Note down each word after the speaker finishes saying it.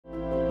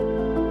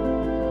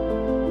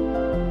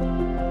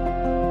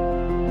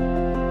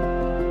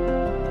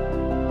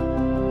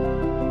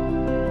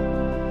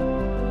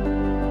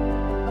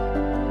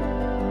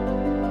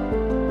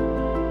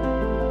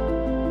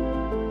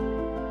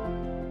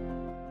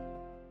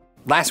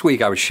Last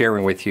week I was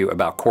sharing with you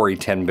about Corrie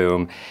Ten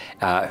Boom,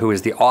 who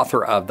is the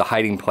author of The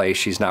Hiding Place.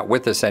 She's not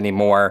with us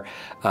anymore.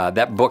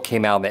 That book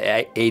came out in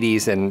the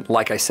 80s, and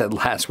like I said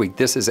last week,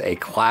 this is a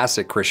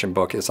classic Christian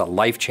book. It's a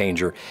life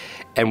changer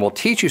and will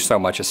teach you so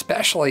much,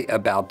 especially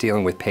about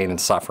dealing with pain and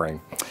suffering.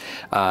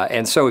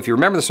 And so if you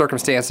remember the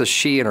circumstances,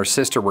 she and her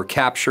sister were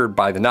captured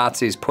by the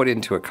Nazis, put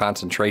into a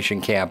concentration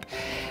camp,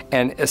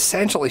 and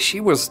essentially she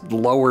was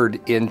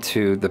lowered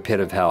into the pit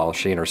of hell,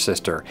 she and her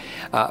sister.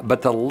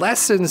 But the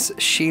lessons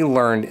she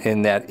learned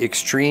in that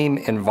extreme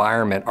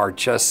environment are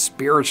just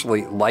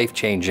spiritually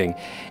life-changing,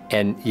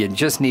 and you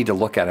just need to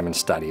look at them and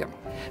study them.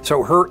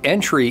 So her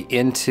entry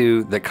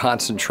into the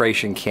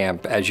concentration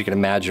camp, as you can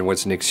imagine,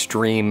 was an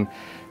extreme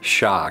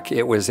shock.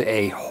 It was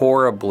a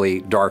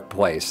horribly dark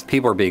place.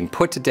 People are being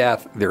put to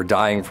death, they're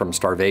dying from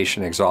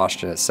starvation,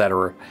 exhaustion,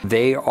 etc.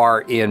 They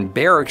are in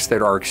barracks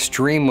that are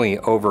extremely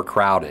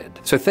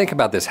overcrowded. So think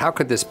about this, how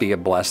could this be a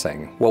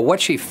blessing? Well,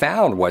 what she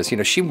found was,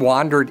 she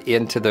wandered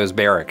into those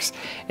barracks,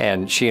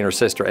 and she and her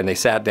sister, and they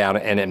sat down,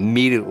 and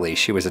immediately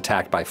she was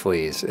attacked by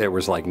fleas. It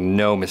was like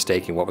no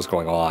mistaking what was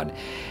going on.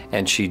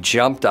 And she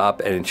jumped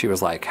up and she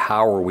was like,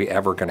 how are we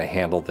ever gonna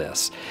handle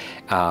this?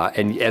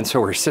 And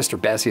so her sister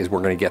Bessie is,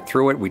 we're going to get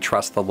through it, we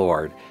trust the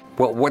Lord.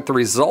 Well, what the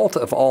result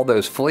of all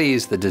those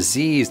fleas, the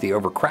disease, the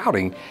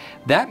overcrowding,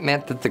 that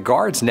meant that the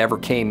guards never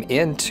came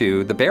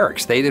into the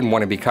barracks. They didn't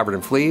want to be covered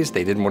in fleas,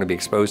 they didn't want to be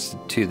exposed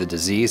to the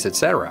disease,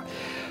 etc.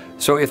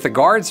 So if the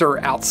guards are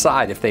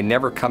outside, if they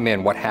never come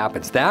in, what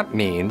happens? That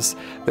means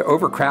the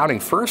overcrowding,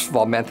 first of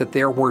all, meant that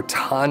there were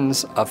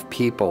tons of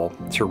people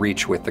to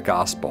reach with the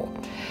gospel.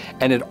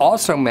 And it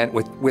also meant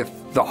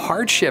with the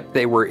hardship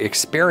they were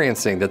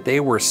experiencing, that they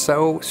were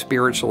so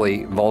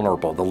spiritually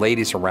vulnerable, the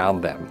ladies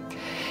around them,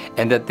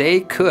 and that they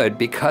could,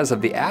 because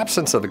of the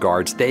absence of the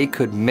guards, they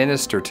could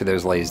minister to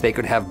those ladies. They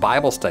could have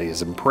Bible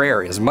studies and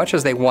prayer as much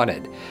as they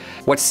wanted.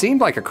 What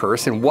seemed like a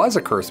curse and was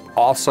a curse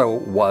also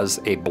was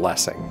a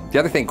blessing. The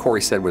other thing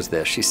Corrie said was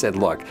this. She said,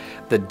 look,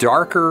 the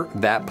darker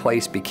that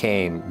place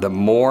became, the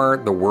more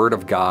the Word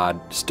of God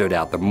stood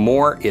out, the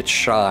more it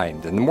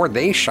shined, and the more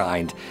they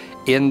shined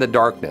in the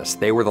darkness.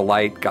 They were the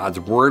light, God's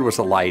Word was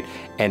the light,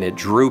 and it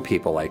drew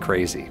people like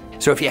crazy.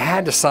 So if you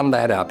had to sum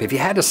that up, if you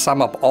had to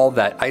sum up all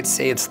that, I'd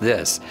say it's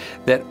this,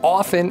 that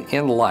often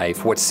in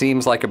life, what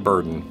seems like a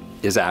burden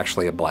is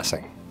actually a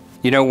blessing.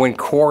 When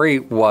Corrie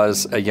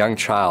was a young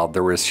child,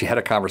 she had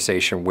a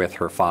conversation with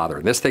her father,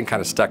 and this thing kind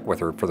of stuck with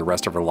her for the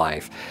rest of her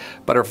life.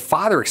 But her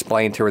father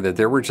explained to her that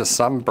there were just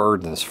some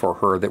burdens for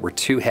her that were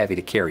too heavy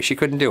to carry. She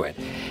couldn't do it.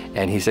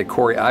 And he said,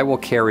 Corrie, I will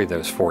carry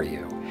those for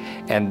you.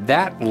 And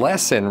that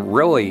lesson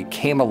really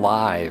came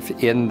alive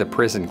in the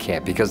prison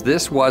camp, because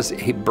this was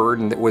a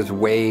burden that was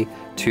way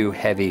too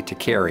heavy to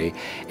carry.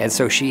 And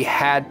so she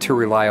had to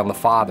rely on the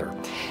Father.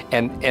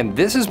 And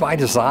this is by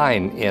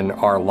design in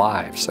our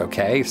lives,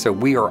 okay? So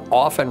we are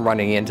often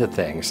running into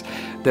things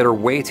that are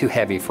way too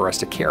heavy for us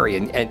to carry.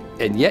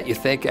 And yet you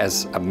think,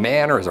 as a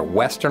man or as a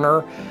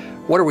Westerner,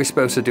 what are we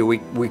supposed to do?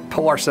 We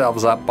pull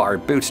ourselves up by our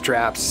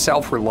bootstraps,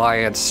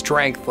 self-reliance,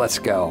 strength, let's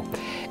go.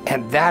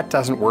 And that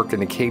doesn't work in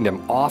the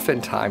kingdom.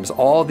 Oftentimes,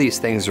 all these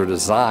things are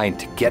designed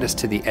to get us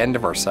to the end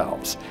of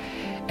ourselves.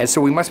 And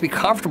so we must be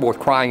comfortable with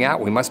crying out.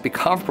 We must be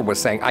comfortable with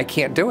saying, I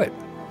can't do it.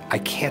 I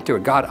can't do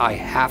it. God, I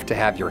have to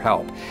have your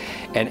help.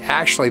 And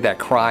actually, that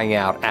crying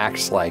out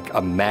acts like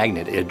a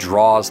magnet. It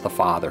draws the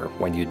Father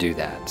when you do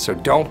that. So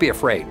don't be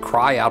afraid.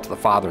 Cry out to the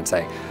Father and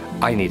say,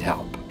 I need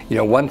help.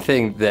 One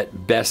thing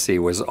that Bessie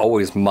was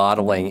always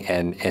modeling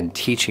and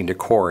teaching to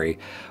Corrie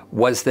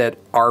was that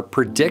our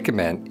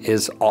predicament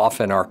is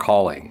often our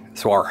calling.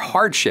 So our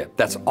hardship,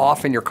 that's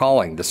often your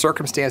calling. The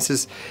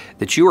circumstances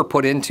that you are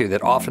put into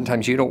that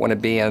oftentimes you don't want to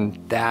be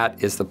in,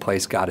 that is the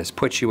place God has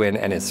put you in,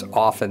 and it's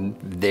often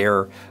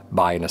there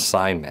by an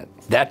assignment.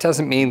 That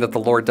doesn't mean that the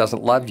Lord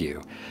doesn't love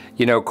you.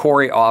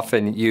 Corrie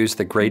often used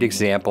the great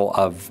example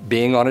of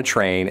being on a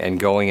train and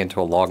going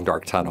into a long,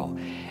 dark tunnel.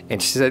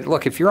 And she said,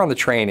 look, if you're on the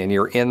train and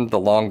you're in the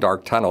long,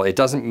 dark tunnel, it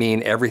doesn't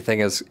mean everything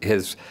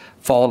has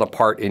fallen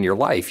apart in your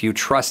life. You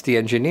trust the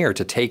engineer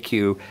to take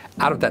you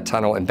out of that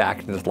tunnel and back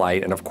into the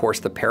light. And of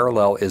course, the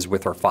parallel is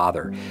with our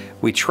Father.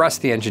 We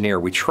trust the engineer.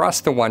 We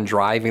trust the one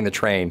driving the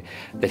train,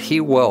 that he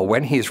will,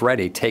 when he's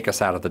ready, take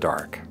us out of the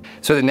dark.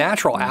 So the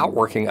natural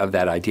outworking of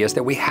that idea is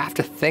that we have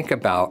to think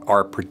about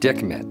our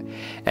predicament.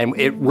 And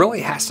it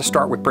really has to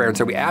start with prayer. And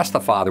so we ask the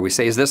Father, we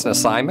say, is this an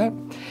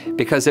assignment?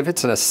 Because if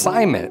it's an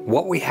assignment,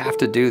 what we have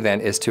to do then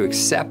is to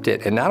accept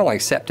it. And not only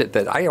accept it,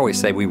 that I always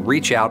say we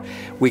reach out,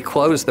 we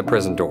close the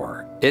prison door.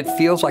 It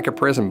feels like a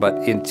prison, but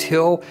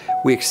until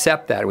we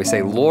accept that, we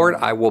say, Lord,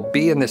 I will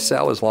be in this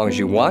cell as long as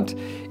you want.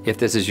 If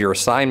this is your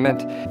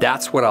assignment,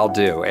 that's what I'll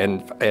do.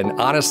 And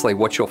honestly,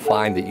 what you'll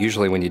find that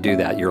usually when you do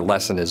that, your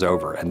lesson is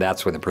over, and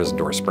that's when the prison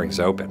door springs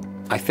open.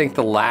 I think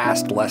the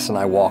last lesson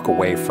I walk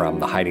away from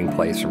The Hiding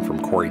Place and from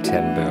Corrie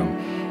Ten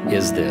Boom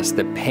is this,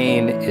 that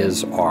pain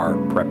is our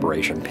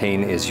preparation.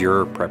 Pain is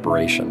your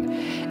preparation.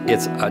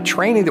 It's a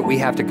training that we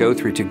have to go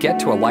through to get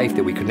to a life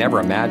that we could never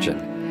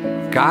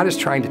imagine. God is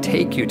trying to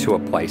take you to a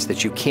place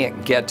that you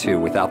can't get to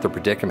without the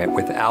predicament,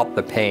 without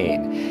the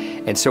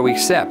pain. And so we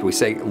accept. We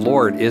say,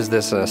 Lord, is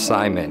this an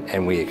assignment?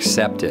 And we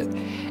accept it.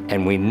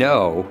 And we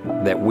know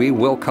that we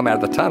will come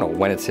out of the tunnel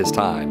when it's His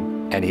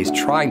time. And He's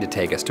trying to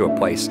take us to a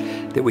place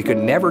that we could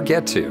never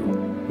get to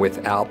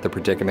without the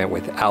predicament,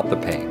 without the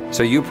pain.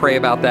 So you pray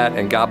about that,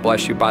 and God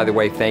bless you. By the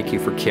way, thank you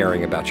for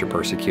caring about your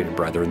persecuted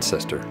brother and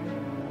sister.